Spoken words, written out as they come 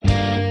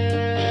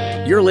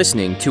You're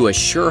listening to A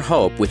Sure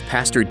Hope with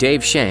Pastor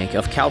Dave Shank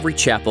of Calvary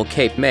Chapel,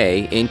 Cape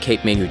May in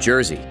Cape May, New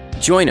Jersey.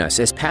 Join us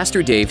as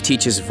Pastor Dave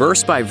teaches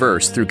verse by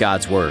verse through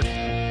God's Word.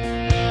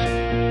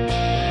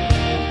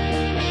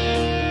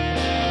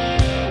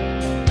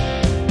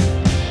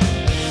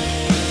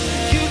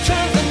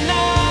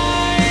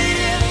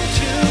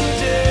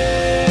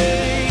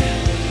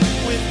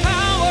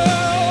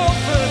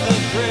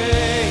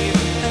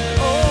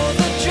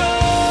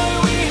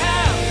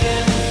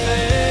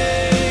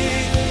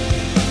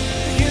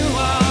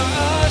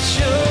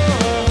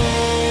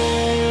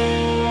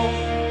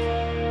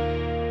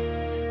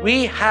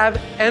 We have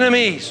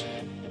enemies,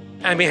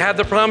 and we have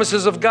the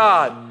promises of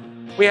God.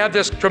 We have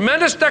this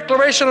tremendous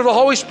declaration of the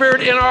Holy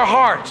Spirit in our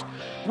hearts.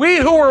 We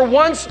who were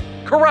once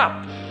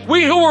corrupt,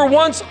 we who were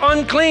once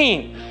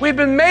unclean, we've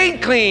been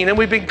made clean and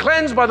we've been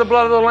cleansed by the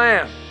blood of the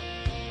Lamb.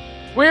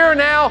 We are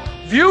now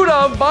viewed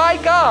of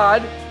by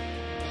God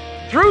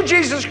through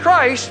Jesus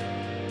Christ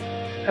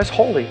as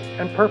holy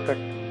and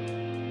perfect.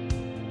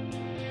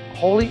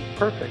 Holy,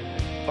 perfect,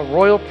 a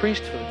royal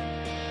priesthood,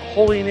 a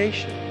holy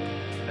nation.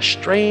 A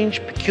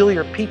strange,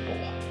 peculiar people.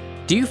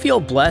 Do you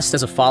feel blessed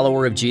as a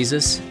follower of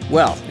Jesus?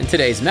 Well, in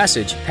today's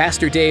message,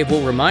 Pastor Dave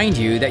will remind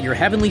you that your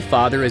Heavenly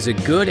Father is a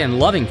good and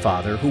loving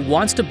Father who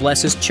wants to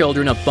bless His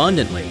children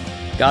abundantly.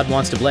 God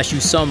wants to bless you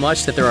so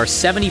much that there are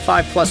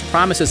 75 plus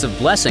promises of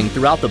blessing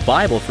throughout the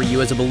Bible for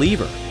you as a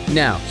believer.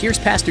 Now, here's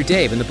Pastor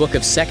Dave in the book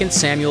of 2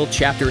 Samuel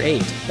chapter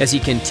 8 as he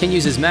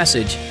continues his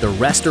message, The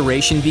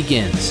Restoration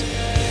Begins.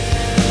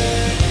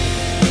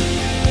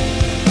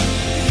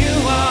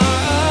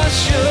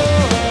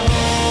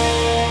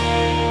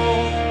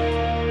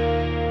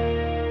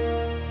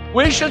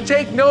 We should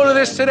take note of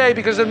this today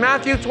because in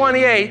Matthew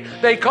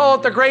 28, they call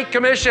it the Great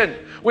Commission.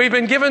 We've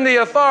been given the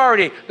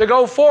authority to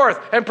go forth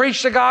and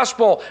preach the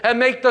gospel and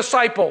make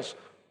disciples.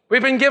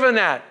 We've been given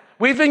that.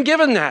 We've been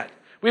given that.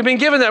 We've been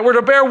given that. We're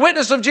to bear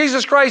witness of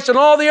Jesus Christ in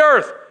all the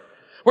earth.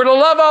 We're to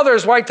love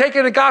others while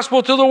taking the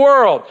gospel to the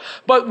world.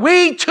 But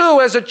we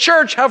too, as a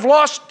church, have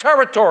lost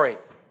territory.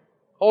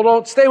 Hold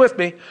on, stay with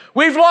me.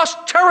 We've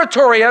lost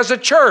territory as a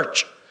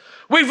church.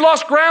 We've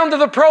lost ground to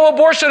the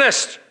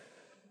pro-abortionists.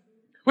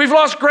 We've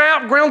lost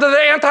ground to the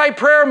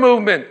anti-prayer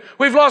movement.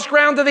 We've lost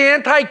ground to the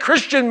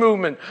anti-Christian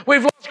movement.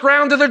 We've lost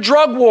ground to the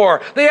drug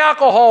war, the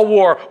alcohol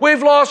war.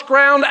 We've lost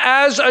ground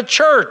as a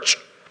church.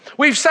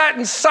 We've sat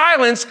in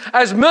silence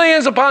as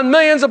millions upon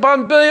millions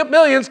upon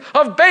millions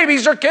of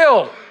babies are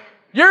killed.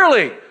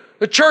 Yearly,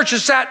 the church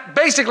has sat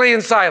basically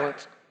in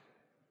silence.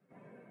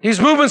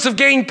 These movements have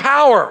gained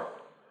power.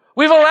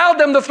 We've allowed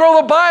them to throw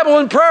the Bible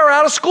and prayer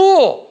out of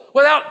school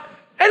without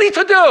any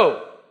to do.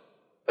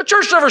 The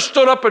church never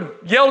stood up and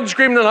yelled and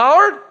screamed and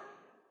hollered.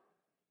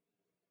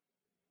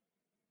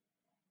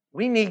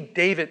 We need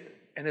David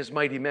and his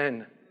mighty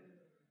men.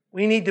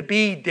 We need to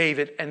be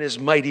David and his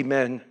mighty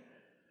men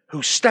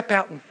who step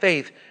out in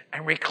faith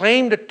and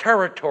reclaim the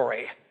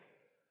territory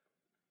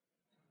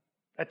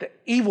that the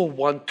evil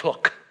one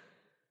took.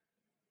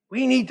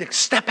 We need to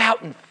step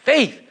out in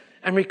faith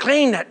and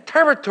reclaim that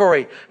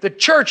territory. The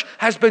church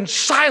has been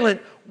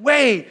silent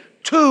way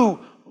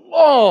too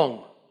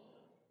long.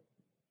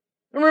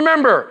 And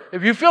remember,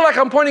 if you feel like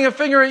I'm pointing a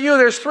finger at you,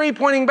 there's three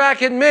pointing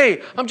back at me.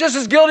 I'm just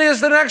as guilty as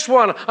the next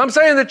one. I'm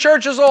saying the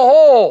church as a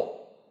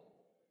whole.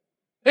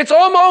 It's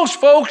almost,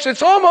 folks,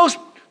 it's almost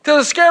to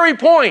the scary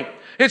point.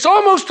 It's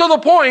almost to the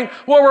point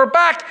where we're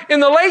back in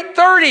the late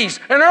 30s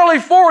and early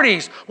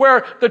 40s,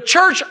 where the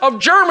church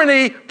of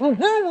Germany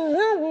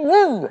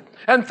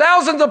and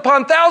thousands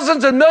upon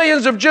thousands and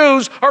millions of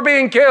Jews are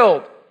being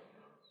killed.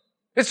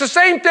 It's the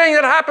same thing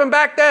that happened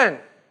back then.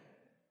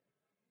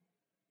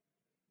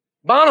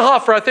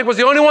 Bonhoeffer, I think, was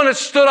the only one that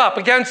stood up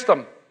against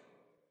them.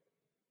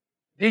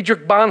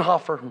 Dietrich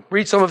Bonhoeffer,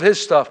 read some of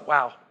his stuff.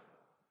 Wow.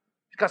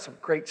 He's got some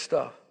great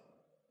stuff.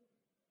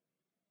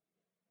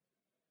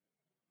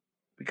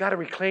 We got to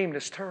reclaim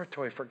this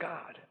territory for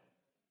God.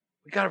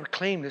 We got to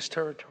reclaim this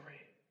territory.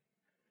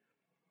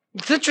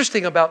 What's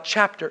interesting about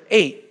chapter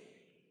 8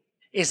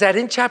 is that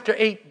in chapter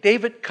 8,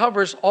 David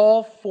covers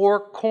all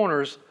four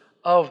corners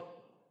of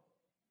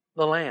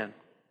the land.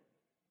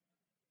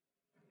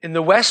 In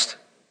the west,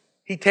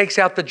 he takes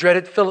out the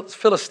dreaded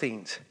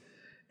Philistines.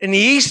 In the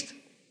east,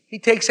 he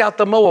takes out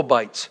the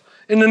Moabites.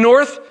 In the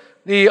north,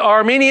 the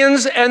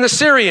Armenians and the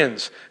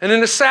Syrians. And in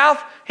the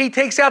south, he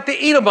takes out the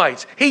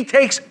Edomites. He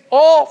takes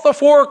all the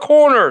four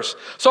corners.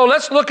 So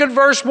let's look at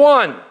verse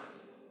 1.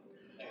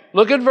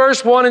 Look at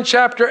verse 1 in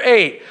chapter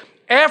 8.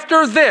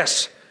 After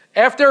this,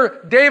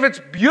 after David's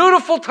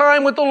beautiful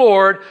time with the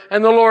Lord,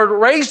 and the Lord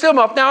raised him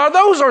up. Now,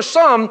 those are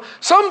some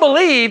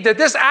believe that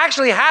this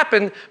actually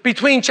happened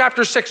between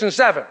chapter 6 and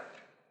 7.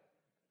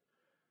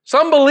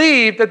 Some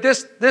believe that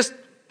this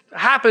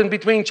happened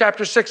between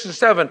chapter 6 and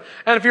 7.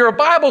 And if you're a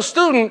Bible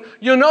student,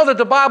 you know that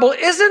the Bible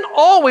isn't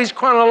always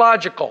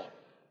chronological.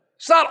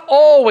 It's not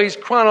always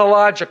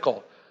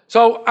chronological.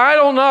 So I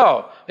don't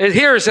know.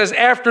 Here it says,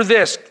 after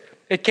this,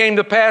 it came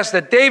to pass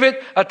that David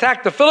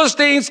attacked the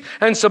Philistines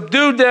and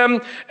subdued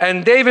them.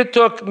 And David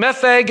took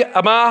Metheg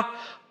Ammah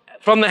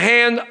from the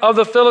hand of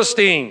the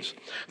Philistines.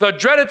 The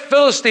dreaded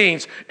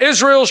Philistines,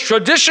 Israel's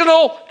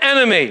traditional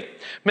enemy.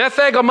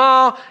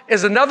 Meth-Gamah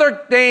is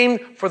another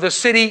name for the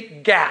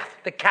city Gath,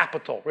 the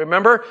capital.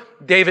 Remember,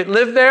 David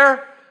lived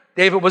there.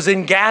 David was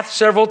in Gath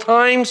several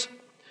times.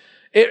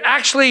 It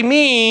actually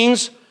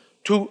means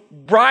to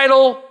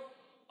bridle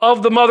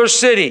of the mother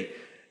city.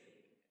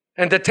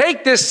 And to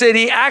take this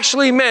city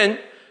actually meant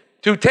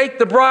to take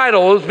the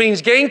bridle. It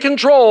means gain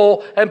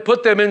control and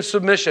put them in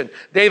submission.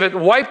 David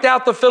wiped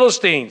out the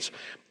Philistines.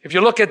 If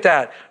you look at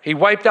that, he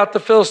wiped out the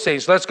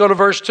Philistines. Let's go to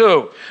verse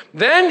 2.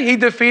 Then he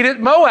defeated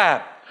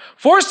Moab.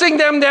 Forcing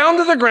them down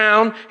to the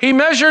ground, he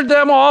measured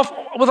them off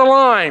with a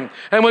line.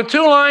 And with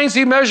 2 lines,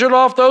 he measured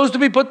off those to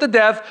be put to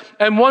death,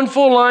 and 1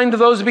 full line to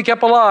those to be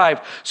kept alive.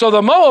 So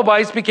the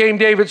Moabites became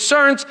David's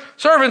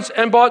servants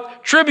and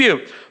bought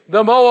tribute.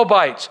 The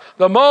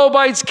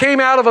Moabites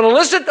came out of an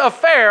illicit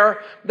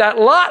affair that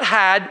Lot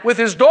had with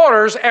his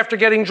daughters after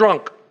getting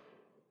drunk.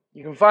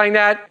 You can find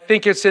that, I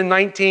think it's in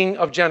 19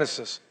 of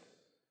Genesis.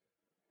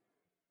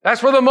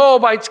 That's where the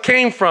Moabites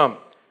came from.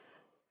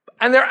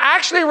 And they're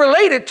actually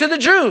related to the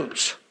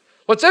Jews.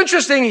 What's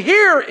interesting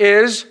here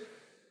is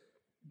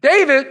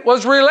David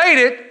was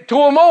related to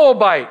a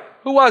Moabite.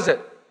 Who was it?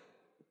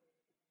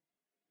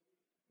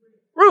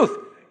 Ruth.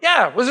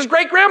 Yeah, it was his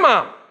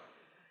great-grandma.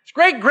 His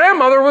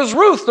great-grandmother was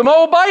Ruth, the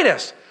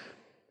Moabitess.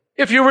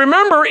 If you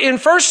remember in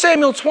 1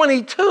 Samuel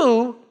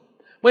 22,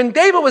 when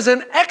David was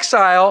in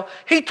exile,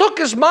 he took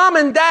his mom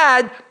and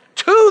dad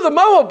to the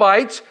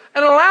Moabites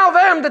and allowed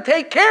them to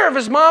take care of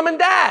his mom and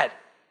dad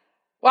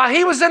while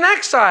he was in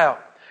exile.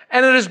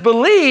 And it is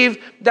believed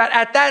that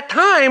at that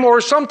time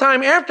or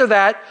sometime after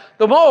that,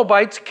 the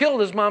Moabites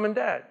killed his mom and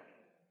dad.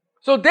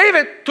 So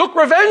David took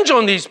revenge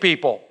on these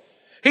people.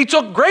 He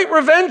took great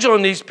revenge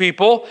on these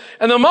people.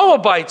 And the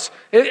Moabites,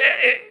 they're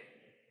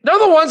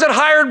the ones that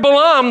hired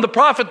Balaam, the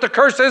prophet, to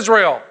curse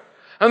Israel.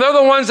 And they're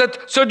the ones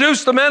that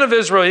seduced the men of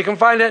Israel. You can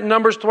find that in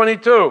Numbers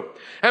 22.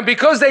 And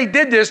because they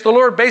did this, the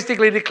Lord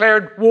basically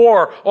declared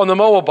war on the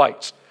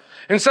Moabites.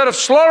 Instead of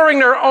slaughtering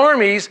their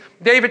armies,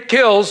 David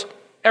kills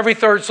every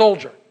 3rd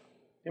soldier.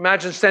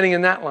 Imagine standing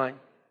in that line.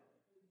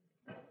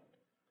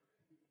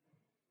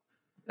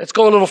 Let's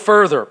go a little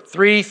further,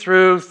 3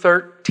 through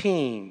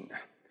 13.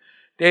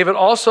 David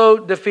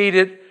also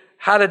defeated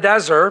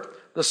Hadadezer,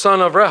 the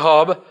son of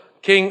Rehob,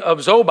 king of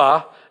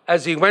Zobah,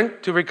 as he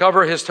went to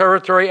recover his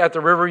territory at the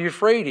river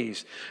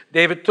Euphrates.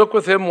 David took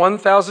with him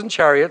 1,000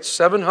 chariots,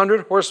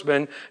 700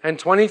 horsemen, and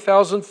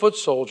 20,000 foot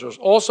soldiers.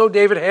 Also,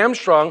 David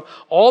hamstrung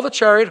all the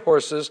chariot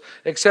horses,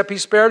 except he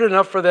spared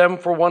enough for them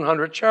for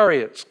 100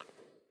 chariots.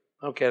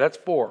 Okay, that's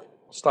 4.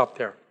 I'll stop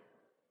there.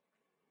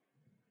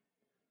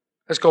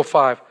 Let's go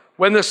 5.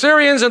 When the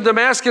Syrians of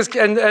Damascus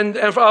came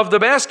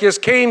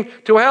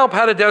to help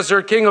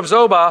Hadadezer, king of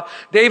Zobah,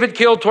 David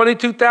killed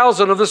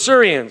 22,000 of the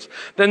Syrians.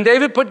 Then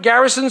David put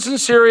garrisons in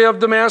Syria of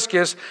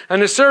Damascus,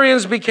 and the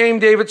Syrians became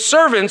David's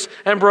servants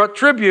and brought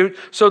tribute.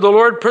 So the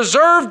Lord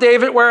preserved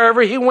David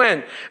wherever he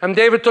went. And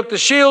David took the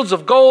shields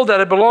of gold that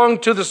had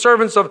belonged to the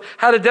servants of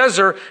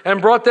Hadadezer and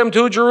brought them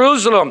to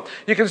Jerusalem.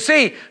 You can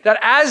see that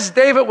as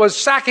David was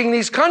sacking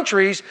these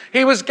countries,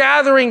 he was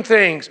gathering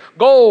things,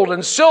 gold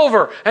and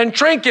silver and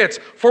trinkets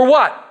for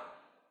what?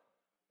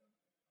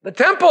 The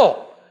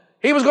temple.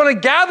 He was going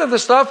to gather the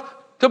stuff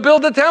to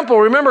build the temple.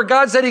 Remember,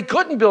 God said he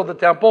couldn't build the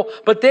temple,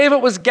 but David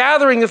was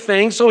gathering the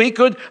things so he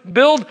could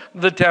build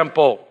the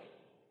temple.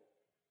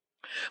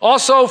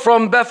 Also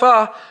from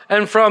Bethah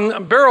and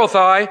from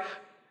Berothai,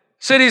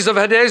 cities of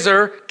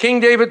Hadadezer, King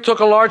David took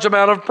a large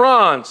amount of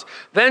bronze.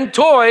 Then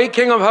Toi,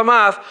 king of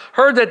Hamath,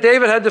 heard that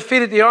David had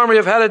defeated the army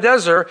of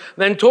Hadadezer.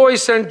 Then Toi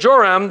sent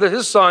Joram,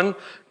 his son,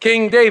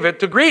 King David,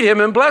 to greet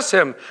him and bless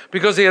him,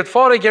 because he had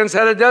fought against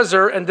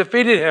Hadadezer and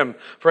defeated him.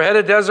 For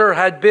Hadadezer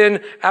had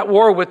been at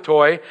war with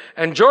Toi,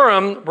 and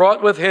Joram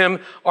brought with him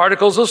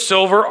articles of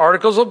silver,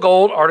 articles of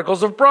gold,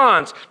 articles of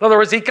bronze. In other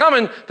words, he's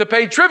coming to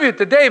pay tribute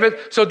to David,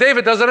 so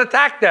David doesn't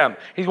attack them.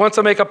 He wants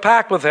to make a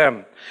pact with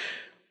him.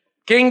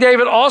 King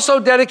David also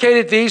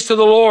dedicated these to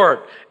the Lord.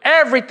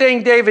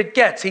 Everything David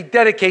gets, he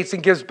dedicates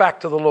and gives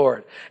back to the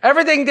Lord.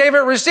 Everything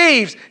David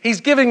receives,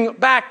 he's giving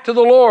back to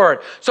the Lord.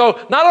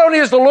 So not only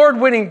is the Lord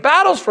winning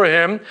battles for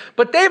him,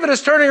 but David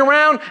is turning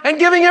around and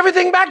giving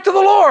everything back to the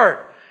Lord.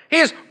 He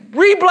is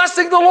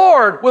re-blessing the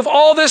Lord with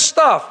all this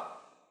stuff.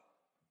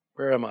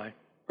 Where am I?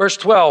 Verse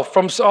 12,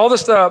 from all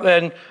this stuff,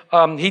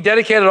 and he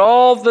dedicated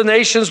all the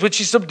nations which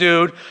he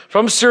subdued,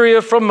 from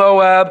Syria, from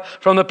Moab,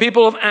 from the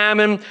people of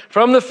Ammon,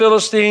 from the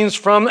Philistines,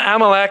 from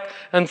Amalek,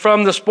 and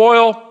from the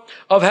spoil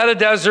of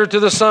Hadadezer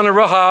to the son of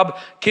Rehob,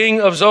 king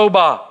of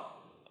Zobah.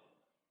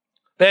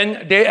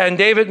 And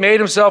David made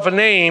himself a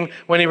name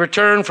when he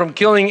returned from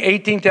killing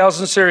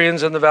 18,000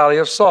 Syrians in the valley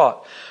of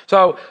Salt.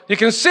 So you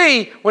can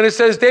see when it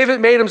says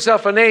David made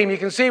himself a name, you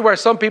can see where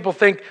some people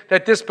think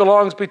that this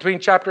belongs between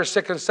chapter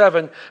 6 and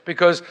 7,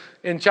 because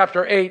in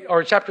chapter 8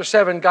 or chapter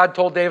 7, God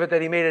told David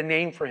that he made a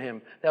name for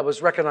him that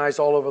was recognized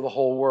all over the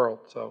whole world.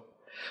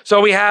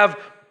 So we have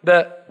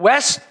the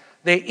west,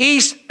 the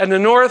east, and the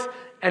north,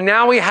 and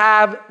now we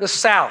have the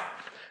south.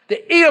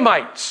 The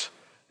Edomites.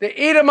 The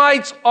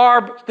Edomites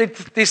are the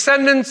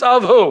descendants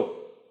of who?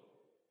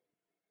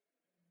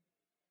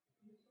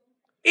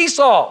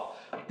 Esau.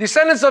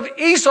 Descendants of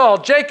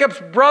Esau,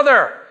 Jacob's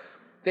brother.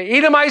 The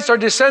Edomites are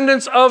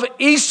descendants of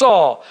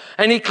Esau.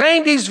 And he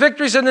claimed these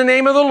victories in the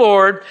name of the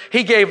Lord.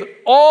 He gave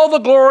all the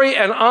glory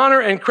and honor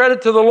and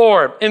credit to the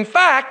Lord. In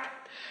fact,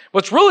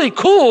 what's really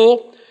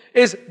cool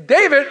is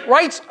David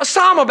writes a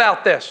psalm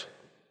about this.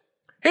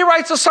 He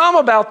writes a psalm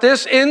about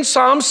this in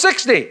Psalm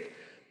 60.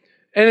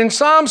 And in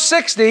Psalm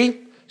 60,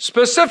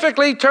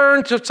 specifically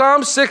turn to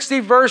Psalm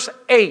 60, verse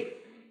 8.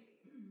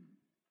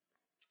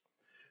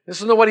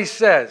 Listen to what he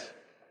says.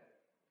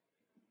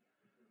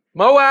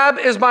 Moab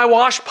is my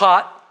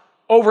washpot.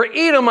 Over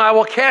Edom I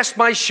will cast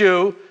my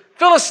shoe.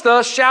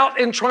 Philistia shout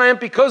in triumph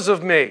because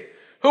of me.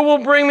 Who will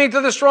bring me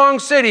to the strong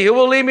city? Who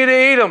will lead me to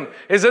Edom?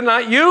 Is it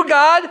not you,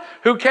 God,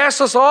 who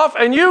cast us off?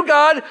 And you,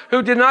 God,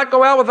 who did not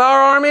go out with our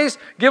armies?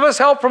 Give us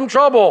help from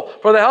trouble,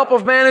 for the help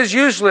of man is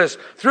useless.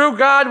 Through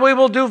God we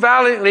will do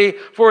valiantly,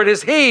 for it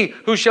is he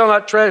who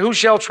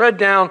shall tread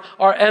down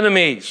our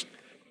enemies.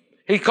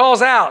 He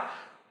calls out.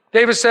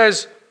 David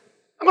says,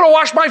 I'm going to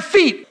wash my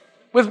feet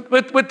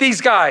with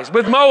these guys,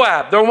 with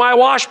Moab. They're my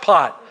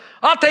washpot.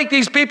 I'll take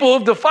these people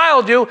who've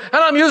defiled you, and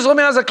I'm using them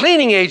as a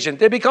cleaning agent.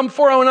 They become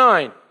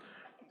 409.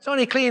 It's the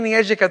only cleaning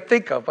agent I can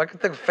think of. I can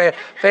think of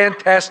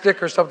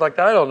Fantastic or something like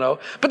that. I don't know.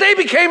 But they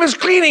became his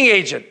cleaning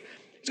agent.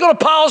 He's going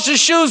to polish his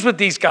shoes with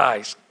these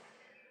guys.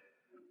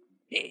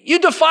 You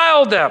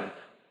defiled them.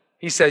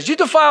 He says, you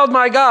defiled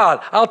my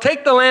God. I'll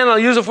take the land, I'll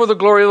use it for the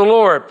glory of the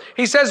Lord.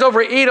 He says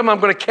over Edom,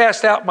 I'm going to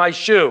cast out my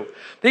shoe.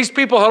 These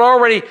people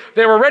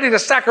they were ready to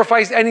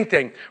sacrifice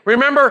anything.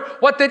 Remember,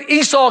 what did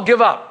Esau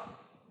give up?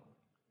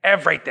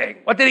 Everything.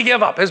 What did he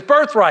give up? His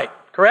birthright,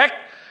 correct?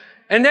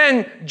 And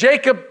then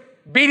Jacob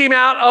beat him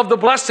out of the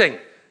blessing.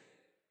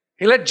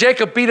 He let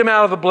Jacob beat him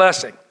out of the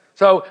blessing.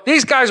 So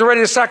these guys are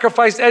ready to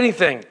sacrifice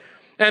anything.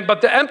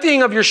 But the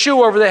emptying of your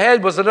shoe over the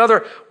head was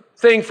another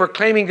thing for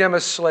claiming them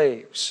as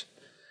slaves.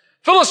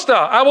 Philistia,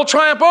 I will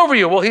triumph over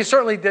you. Well, he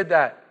certainly did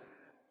that.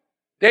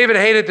 David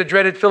hated the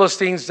dreaded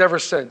Philistines ever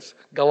since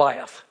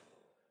Goliath.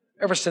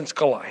 Ever since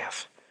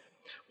Goliath.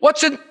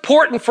 What's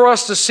important for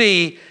us to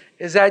see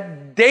is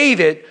that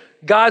David,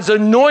 God's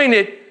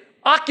anointed,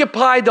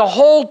 occupied the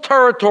whole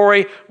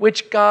territory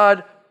which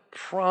God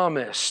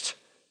promised.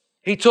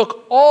 He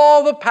took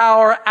all the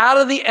power out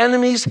of the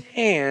enemy's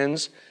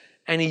hands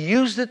and he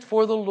used it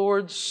for the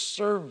Lord's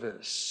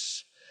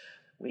service.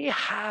 We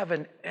have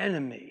an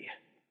enemy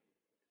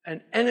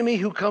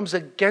who comes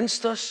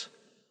against us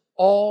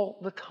all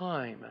the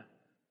time.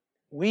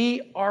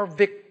 We are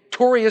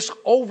victorious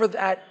over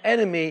that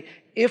enemy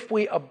if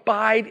we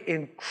abide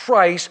in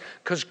Christ,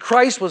 because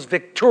Christ was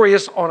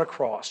victorious on a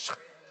cross.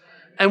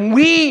 And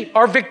we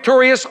are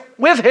victorious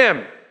with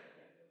him.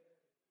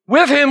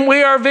 With him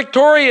we are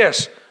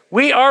victorious.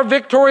 We are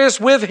victorious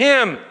with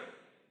him.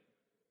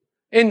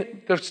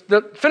 In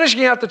the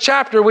finishing out the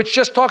chapter, which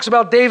just talks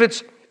about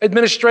David's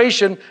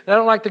administration, and I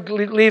don't like to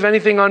leave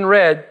anything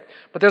unread,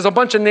 but there's a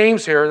bunch of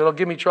names here that'll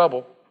give me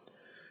trouble.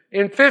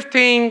 In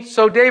 15,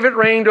 so David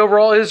reigned over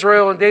all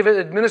Israel, and David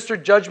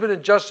administered judgment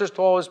and justice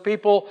to all his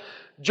people.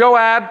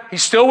 Joab,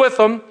 he's still with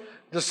them,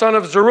 the son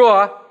of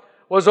Zeruiah,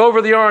 was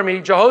over the army.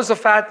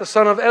 Jehoshaphat, the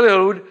son of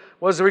Elihud,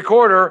 was the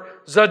recorder.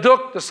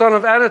 Zadok, the son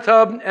of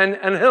Anatub, and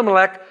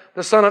Ahimelech,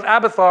 the son of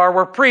Abithar,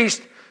 were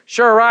priests.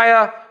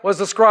 Shariah was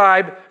the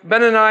scribe.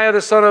 Benaniah,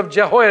 the son of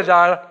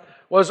Jehoiada,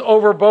 was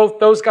over both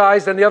those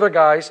guys and the other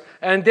guys.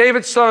 And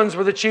David's sons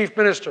were the chief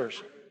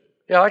ministers.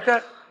 Yeah, like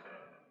that?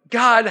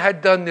 God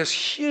had done this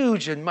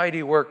huge and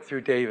mighty work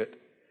through David.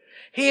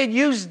 He had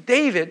used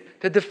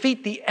David to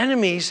defeat the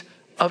enemies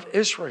of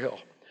Israel.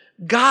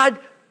 God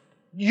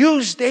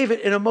used David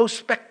in a most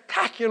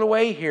spectacular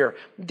way here.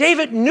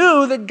 David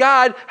knew that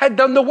God had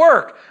done the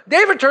work.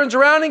 David turns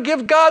around and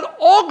gives God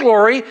all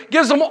glory,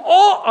 gives him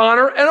all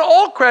honor and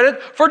all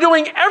credit for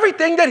doing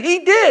everything that he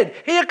did,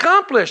 he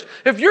accomplished.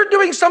 If you're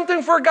doing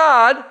something for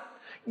God,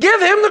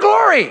 give him the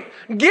glory.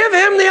 Give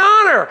him the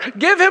honor.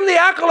 Give him the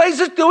accolades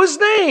that do his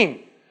name.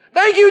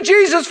 Thank you,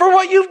 Jesus, for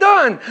what you've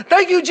done.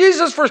 Thank you,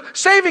 Jesus, for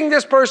saving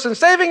this person,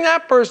 saving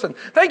that person.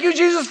 Thank you,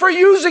 Jesus, for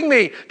using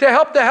me to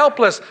help the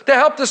helpless, to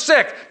help the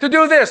sick, to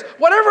do this.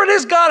 Whatever it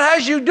is God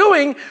has you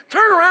doing,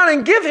 turn around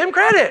and give him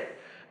credit.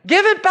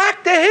 Give it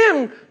back to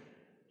him.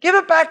 Give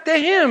it back to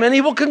him, and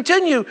he will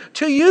continue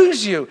to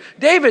use you.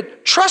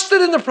 David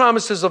trusted in the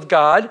promises of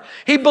God.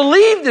 He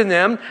believed in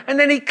them, and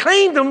then he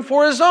claimed them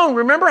for his own.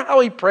 Remember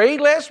how he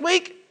prayed last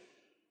week?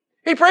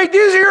 He prayed,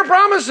 these are your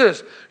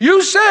promises.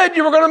 You said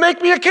you were going to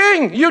make me a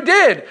king. You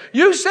did.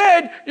 You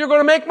said you're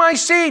going to make my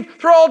seed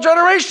through all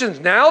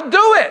generations. Now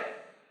do it.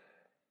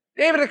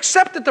 David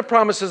accepted the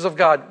promises of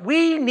God.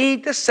 We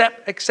need to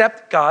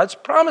accept God's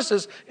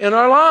promises in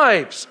our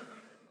lives.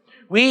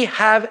 We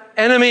have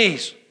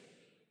enemies.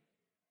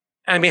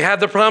 And we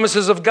have the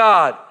promises of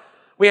God.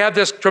 We have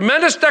this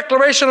tremendous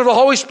declaration of the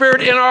Holy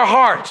Spirit in our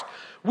hearts.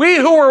 We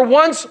who were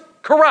once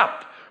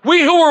corrupt,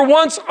 we who were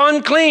once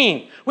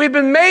unclean, we've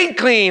been made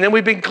clean and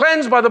we've been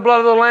cleansed by the blood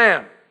of the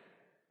Lamb.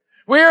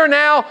 We are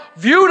now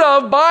viewed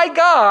of by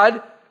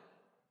God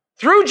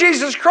through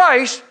Jesus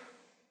Christ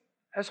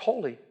as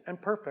holy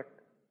and perfect.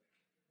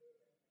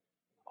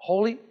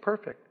 Holy,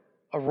 perfect.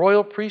 A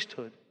royal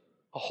priesthood,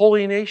 a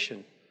holy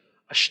nation,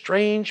 a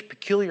strange,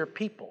 peculiar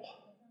people.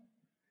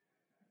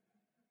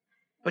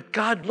 But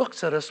God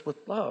looks at us with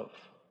love.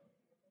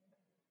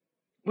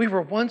 We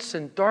were once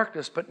in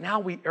darkness, but now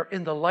we are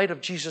in the light of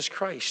Jesus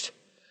Christ.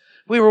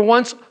 We were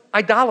once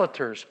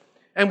idolaters,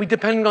 and we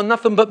depended on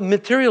nothing but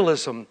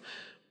materialism.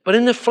 But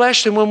in the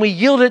flesh, and when we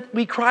yielded,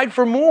 we cried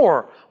for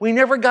more. We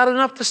never got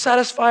enough to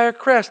satisfy our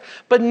crest.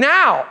 But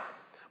now,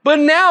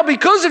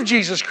 because of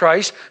Jesus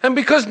Christ, and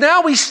because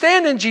now we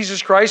stand in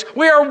Jesus Christ,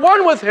 we are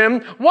one with Him,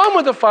 one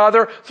with the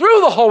Father,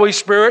 through the Holy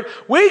Spirit.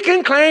 We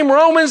can claim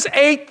Romans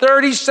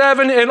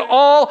 8:37, in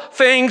all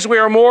things we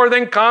are more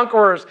than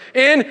conquerors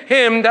in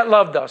Him that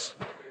loved us.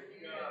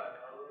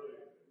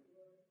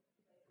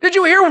 Did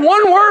you hear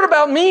one word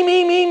about me?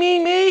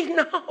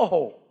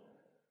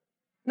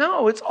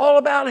 No, it's all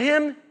about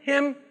Him.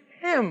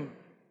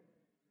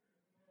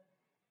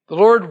 The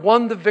Lord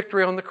won the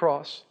victory on the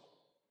cross.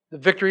 The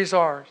victory is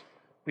ours.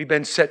 We've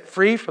been set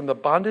free from the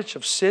bondage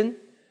of sin.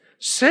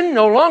 Sin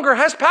no longer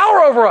has power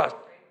over us.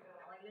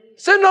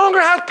 Sin no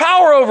longer has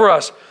power over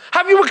us.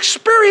 Have you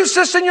experienced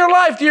this in your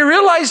life? Do you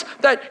realize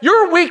that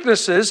your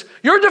weaknesses,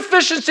 your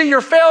deficiency,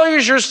 your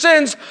failures, your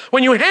sins,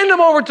 when you hand them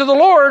over to the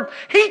Lord,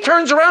 He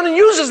turns around and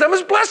uses them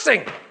as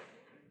blessing.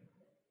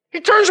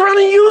 He turns around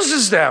and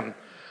uses them.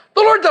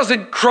 The Lord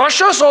doesn't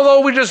crush us,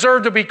 although we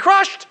deserve to be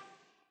crushed.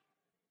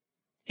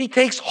 He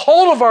takes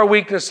hold of our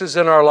weaknesses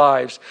in our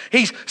lives.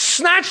 He's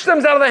snatched them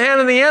out of the hand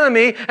of the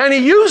enemy, and He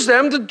used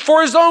them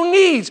for His own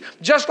needs,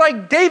 just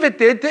like David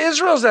did to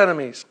Israel's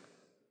enemies.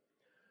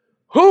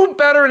 Who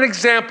better an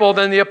example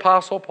than the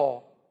Apostle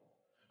Paul?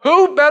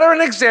 Who better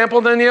an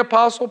example than the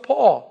Apostle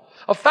Paul?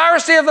 A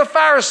Pharisee of the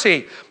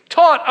Pharisee,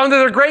 taught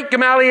under the great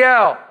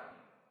Gamaliel.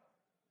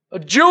 A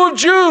Jew of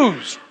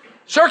Jews,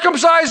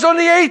 circumcised on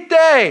the 8th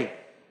day.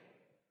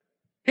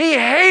 He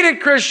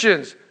hated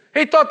Christians.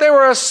 He thought they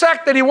were a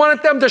sect and he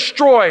wanted them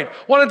destroyed,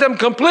 wanted them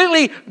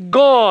completely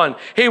gone.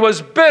 He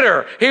was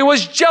bitter. He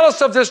was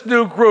jealous of this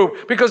new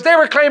group because they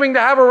were claiming to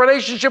have a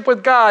relationship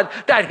with God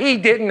that he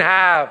didn't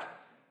have.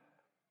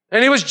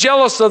 And he was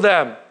jealous of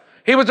them.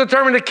 He was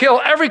determined to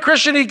kill every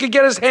Christian he could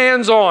get his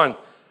hands on.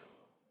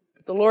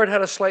 But the Lord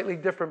had a slightly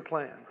different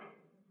plan.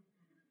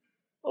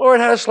 The Lord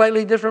had a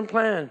slightly different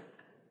plan.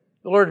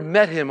 The Lord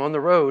met him on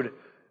the road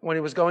when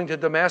he was going to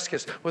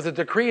Damascus with a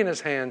decree in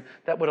his hand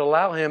that would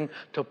allow him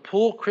to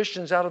pull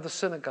Christians out of the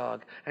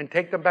synagogue and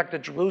take them back to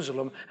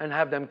Jerusalem and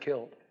have them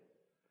killed.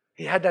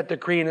 He had that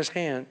decree in his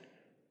hand.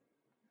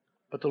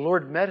 But the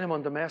Lord met him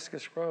on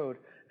Damascus Road,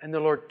 and the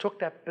Lord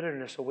took that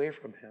bitterness away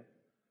from him.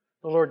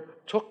 The Lord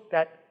took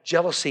that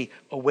jealousy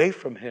away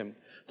from him.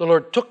 The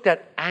Lord took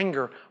that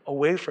anger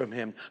away from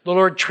him. The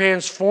Lord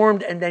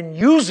transformed and then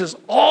uses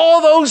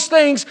all those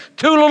things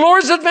to the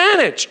Lord's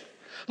advantage.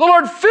 The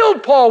Lord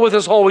filled Paul with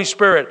His Holy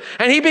Spirit,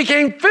 and he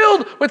became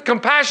filled with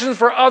compassion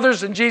for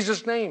others in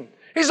Jesus' name.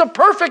 He's a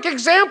perfect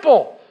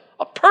example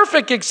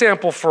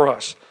for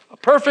us, a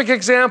perfect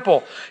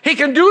example. He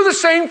can do the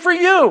same for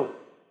you.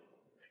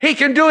 He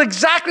can do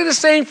exactly the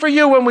same for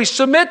you when we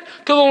submit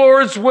to the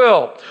Lord's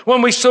will,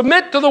 when we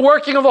submit to the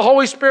working of the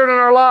Holy Spirit in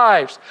our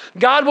lives.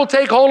 God will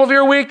take hold of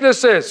your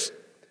weaknesses.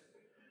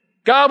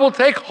 God will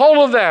take hold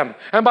of them,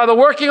 and by the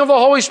working of the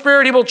Holy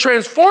Spirit, He will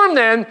transform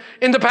them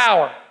into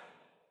power.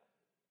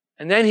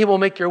 And then He will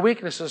make your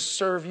weaknesses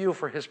serve you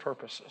for His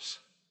purposes.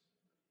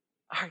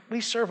 All right, we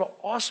serve an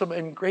awesome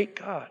and great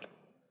God.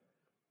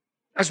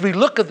 As we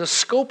look at the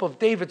scope of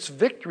David's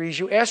victories,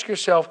 you ask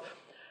yourself,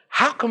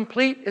 how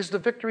complete is the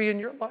victory in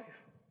your life?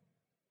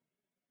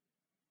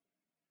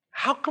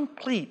 How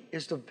complete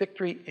is the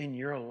victory in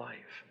your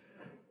life?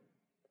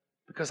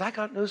 Because I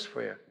got news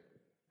for you.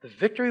 The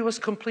victory was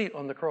complete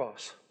on the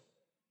cross.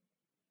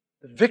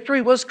 The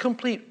victory was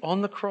complete on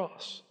the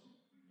cross.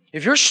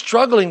 If you're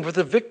struggling with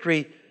the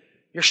victory,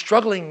 you're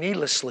struggling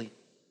needlessly,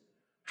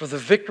 for the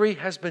victory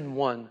has been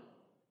won.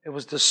 It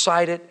was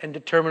decided and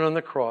determined on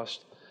the cross.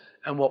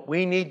 And what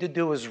we need to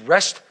do is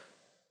rest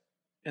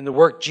in the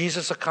work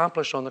Jesus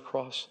accomplished on the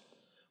cross.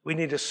 We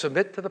need to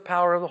submit to the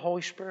power of the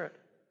Holy Spirit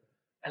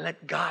and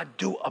let God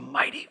do a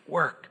mighty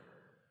work.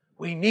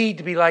 We need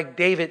to be like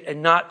David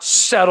and not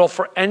settle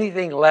for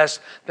anything less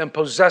than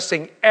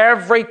possessing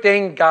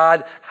everything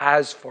God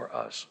has for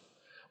us.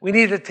 We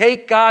need to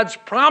take God's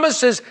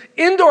promises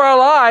into our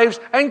lives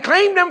and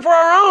claim them for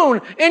our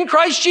own in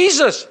Christ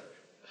Jesus.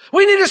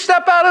 We need to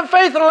step out in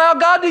faith and allow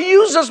God to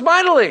use us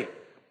mightily.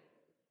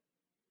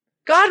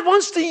 God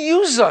wants to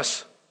use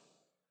us.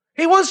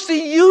 He wants to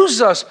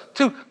use us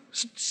to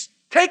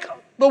take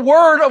the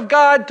Word of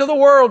God to the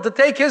world, to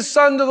take His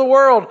Son to the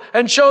world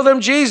and show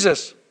them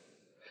Jesus.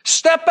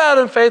 Step out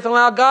in faith and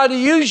allow God to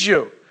use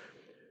you.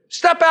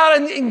 Step out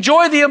and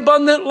enjoy the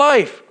abundant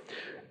life.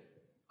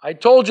 I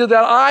told you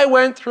that I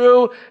went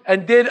through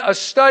and did a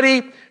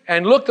study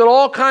and looked at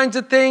all kinds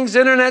of things,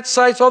 internet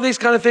sites, all these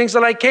kind of things,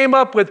 and I came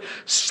up with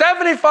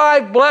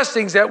 75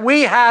 blessings that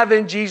we have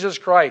in Jesus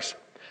Christ.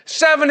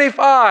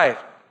 75.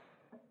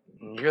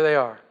 And here they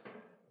are.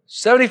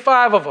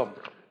 75 of them.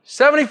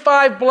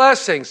 75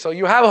 blessings. So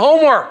you have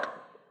homework.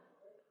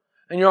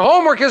 And your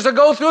homework is to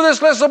go through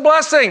this list of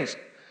blessings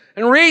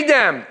and read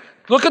them.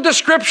 Look at the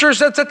scriptures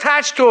that's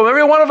attached to them.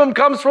 Every one of them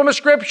comes from a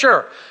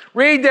scripture.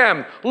 Read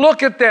them.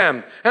 Look at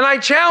them. And I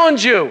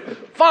challenge you,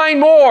 find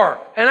more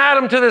and add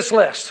them to this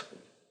list.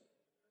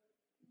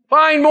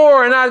 Find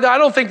more and add. I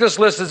don't think this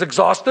list is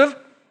exhaustive.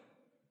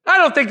 I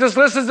don't think this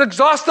list is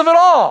exhaustive at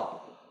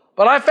all.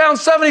 But I found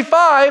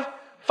 75.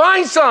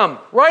 Find some.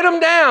 Write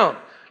them down.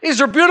 These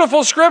are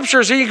beautiful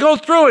scriptures, and you go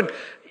through and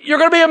you're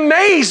going to be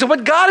amazed at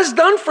what God has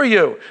done for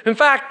you. In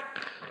fact,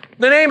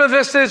 the name of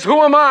this is,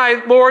 Who Am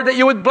I, Lord, that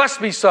you would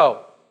bless me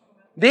so?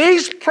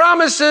 These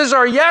promises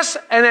are yes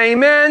and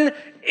amen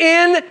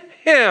in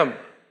Him.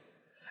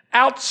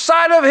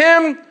 Outside of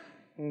Him,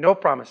 no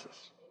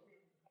promises.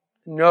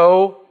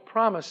 No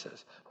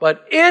promises.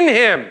 But in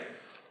Him,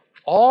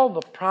 all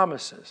the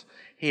promises.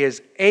 He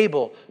is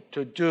able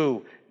to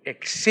do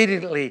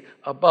exceedingly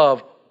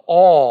above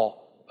all.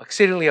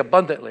 Exceedingly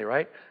abundantly,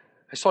 right?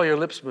 I saw your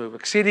lips move.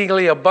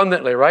 Exceedingly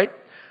abundantly, right?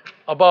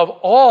 Above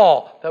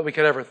all that we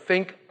could ever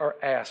think or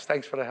ask.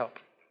 Thanks for the help.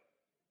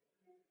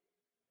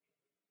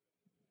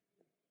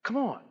 Come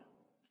on.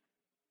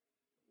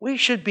 We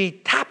should be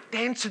tap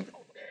dancing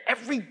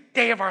every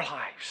day of our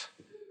lives.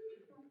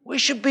 We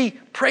should be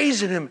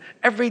praising Him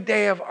every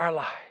day of our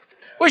life.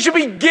 We should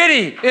be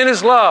giddy in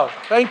His love.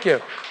 Thank you.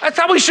 That's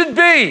how we should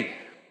be.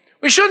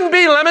 We shouldn't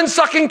be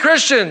lemon-sucking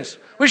Christians.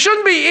 We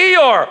shouldn't be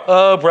Eeyore.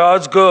 Oh,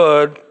 God's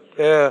good.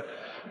 Yeah.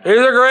 He's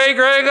a great,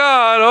 great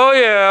God. Oh,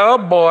 yeah. Oh,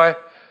 boy.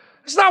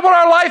 That's not what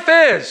our life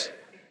is.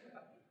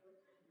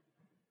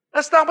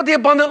 That's not what the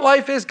abundant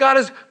life is. God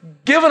has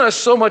given us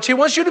so much. He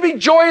wants you to be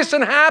joyous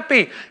and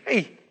happy.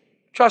 Hey,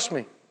 trust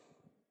me.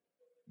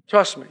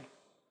 Trust me.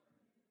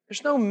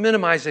 There's no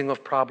minimizing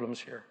of problems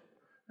here.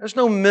 There's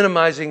no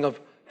minimizing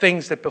of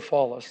things that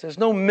befall us. There's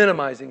no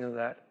minimizing of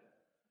that.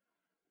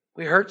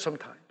 We hurt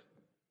sometimes.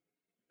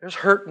 There's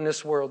hurt in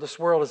this world. This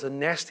world is a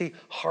nasty,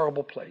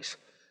 horrible place.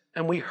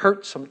 And we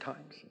hurt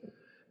sometimes.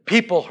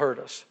 People hurt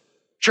us.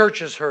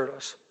 Churches hurt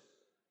us.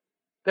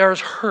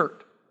 There's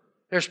hurt.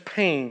 There's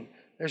pain.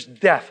 There's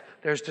death.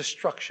 There's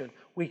destruction.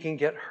 We can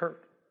get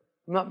hurt.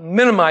 I'm not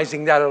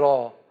minimizing that at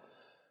all.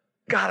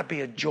 Got to be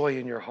a joy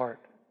in your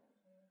heart.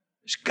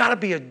 There's got to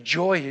be a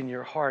joy in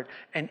your heart.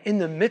 And in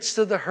the midst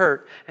of the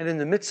hurt and in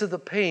the midst of the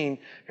pain,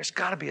 there's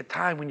got to be a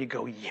time when you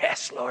go,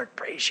 yes, Lord,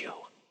 praise you.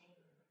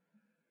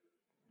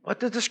 What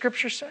did the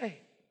scripture say?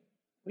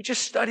 We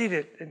just studied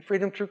it in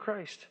Freedom Through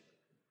Christ.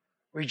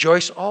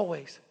 Rejoice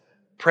always.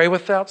 Pray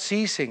without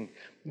ceasing.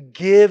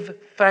 Give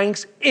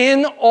thanks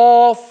in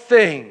all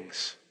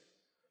things.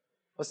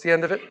 What's the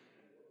end of it?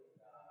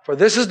 For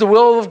this is the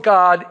will of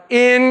God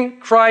in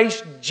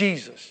Christ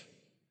Jesus.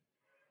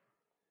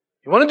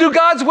 You want to do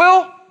God's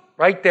will?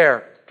 Right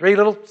there. Three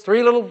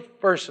little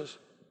verses.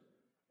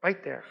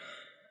 Right there.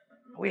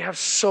 We have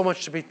so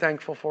much to be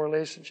thankful for,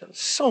 ladies and gentlemen.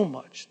 So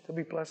much to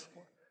be blessed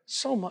for.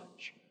 So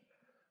much.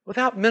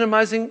 Without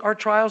minimizing our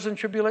trials and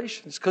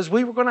tribulations, because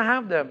we were going to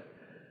have them.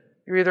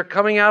 You're either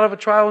coming out of a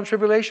trial and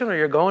tribulation or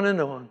you're going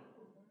into one.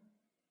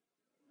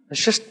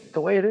 It's just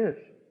the way it is.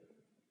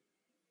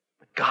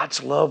 But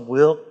God's love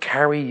will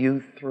carry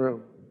you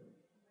through.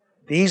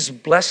 These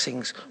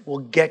blessings will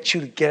get you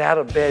to get out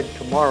of bed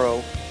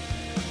tomorrow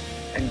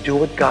and do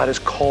what God has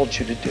called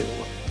you to do.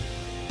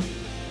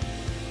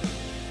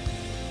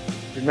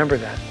 Remember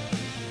that.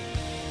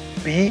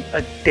 Be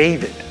a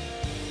David.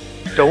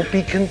 Don't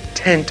be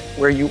content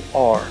where you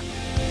are.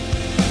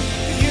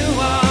 You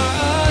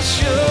are a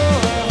sure.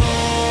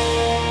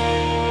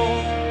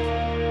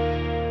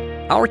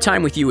 Our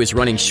time with you is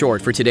running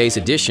short for today's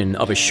edition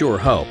of A Sure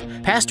Hope.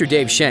 Pastor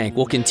Dave Shank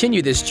will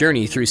continue this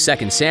journey through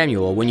 2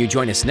 Samuel when you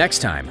join us next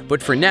time.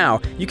 But for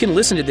now, you can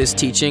listen to this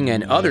teaching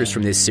and others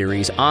from this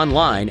series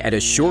online at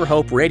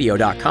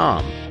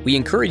ASureHopeRadio.com. We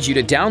encourage you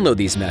to download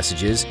these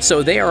messages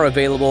so they are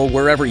available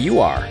wherever you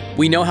are.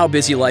 We know how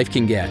busy life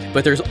can get,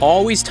 but there's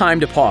always time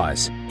to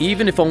pause,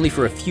 even if only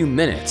for a few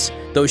minutes.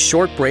 Those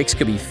short breaks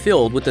could be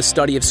filled with the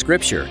study of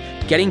Scripture,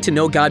 getting to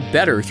know God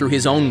better through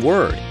His own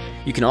Word.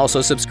 You can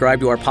also subscribe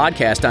to our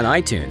podcast on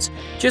iTunes.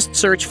 Just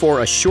search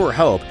for A Sure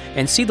Hope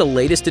and see the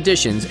latest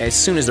editions as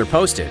soon as they're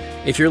posted.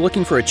 If you're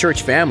looking for a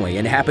church family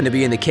and happen to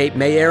be in the Cape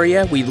May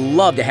area, we'd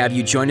love to have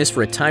you join us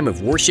for a time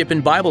of worship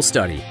and Bible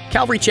study.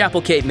 Calvary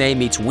Chapel Cape May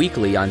meets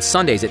weekly on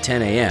Sundays at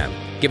 10 a.m.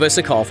 Give us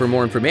a call for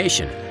more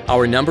information.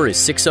 Our number is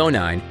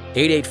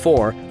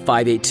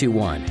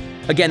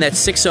 609-884-5821. Again,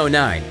 that's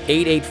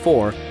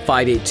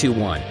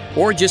 609-884-5821.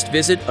 Or just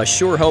visit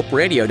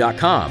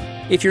ASureHopeRadio.com.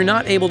 If you're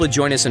not able to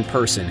join us in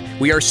person,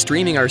 we are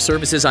streaming our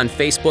services on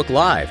Facebook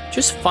Live.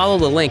 Just follow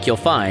the link you'll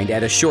find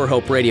at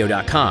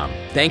ASureHopeRadio.com.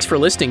 Thanks for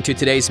listening to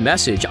today's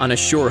message on A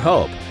Sure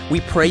Hope.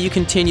 We pray you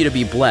continue to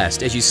be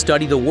blessed as you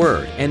study the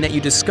Word and that you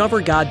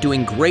discover God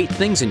doing great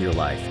things in your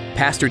life.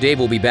 Pastor Dave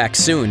will be back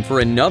soon for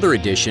another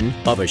edition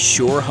of A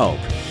Sure Hope.